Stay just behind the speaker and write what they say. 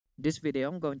This video,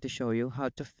 I'm going to show you how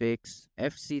to fix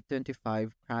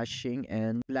FC25 crashing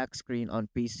and black screen on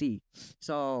PC.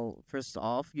 So first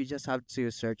off, you just have to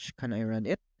search, can I run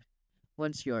it?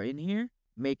 Once you're in here,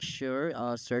 make sure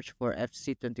search for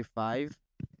FC25.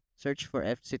 Search for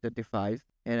FC25,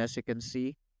 and as you can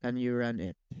see, can you run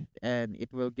it? And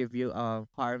it will give you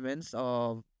requirements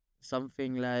of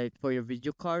something like for your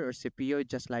video card or CPU,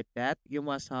 just like that. You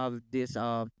must have these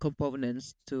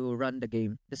components to run the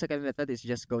game. The second method is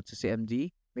just go to CMD,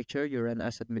 make sure you run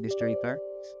as administrator,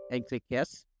 and click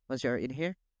yes. Once you're in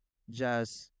here,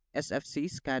 just SFC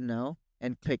scan now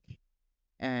and click.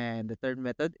 And the third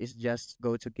method is just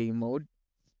go to game mode,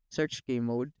 search game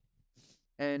mode,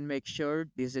 and make sure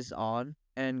this is on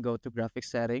and go to graphics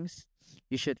settings.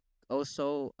 You should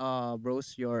also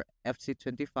browse your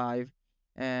FC25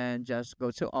 and just go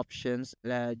to options.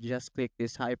 Just click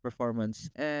this high performance.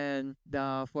 And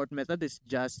the fourth method is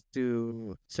just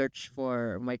to search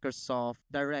for Microsoft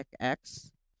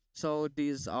DirectX. So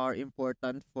these are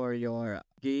important for your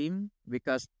game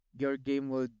because your game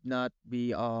would not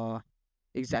be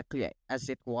exactly as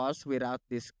it was without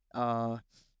this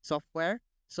software.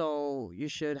 So you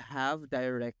should have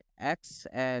DirectX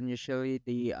and usually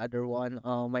the other one,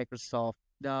 Microsoft.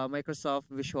 The Microsoft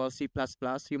Visual C++,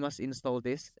 you must install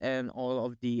this and all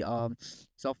of the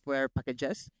software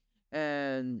packages.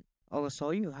 And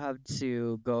also you have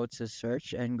to go to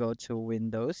search and go to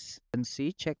Windows and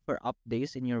see, check for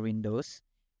updates in your Windows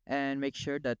and make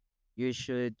sure that you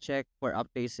should check for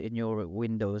updates in your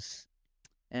Windows.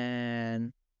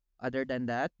 And other than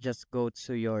that, just go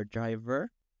to your driver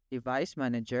device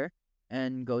manager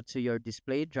and go to your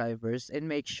display drivers and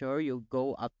make sure you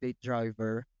go update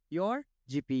driver your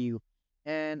GPU.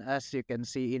 And as you can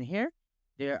see in here,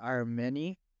 there are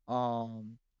many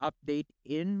update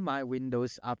in my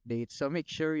Windows update. So make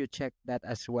sure you check that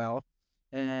as well,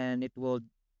 and it will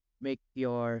make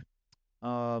your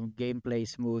gameplay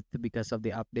smooth because of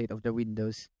the update of the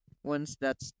Windows. Once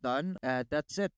that's done, that's it.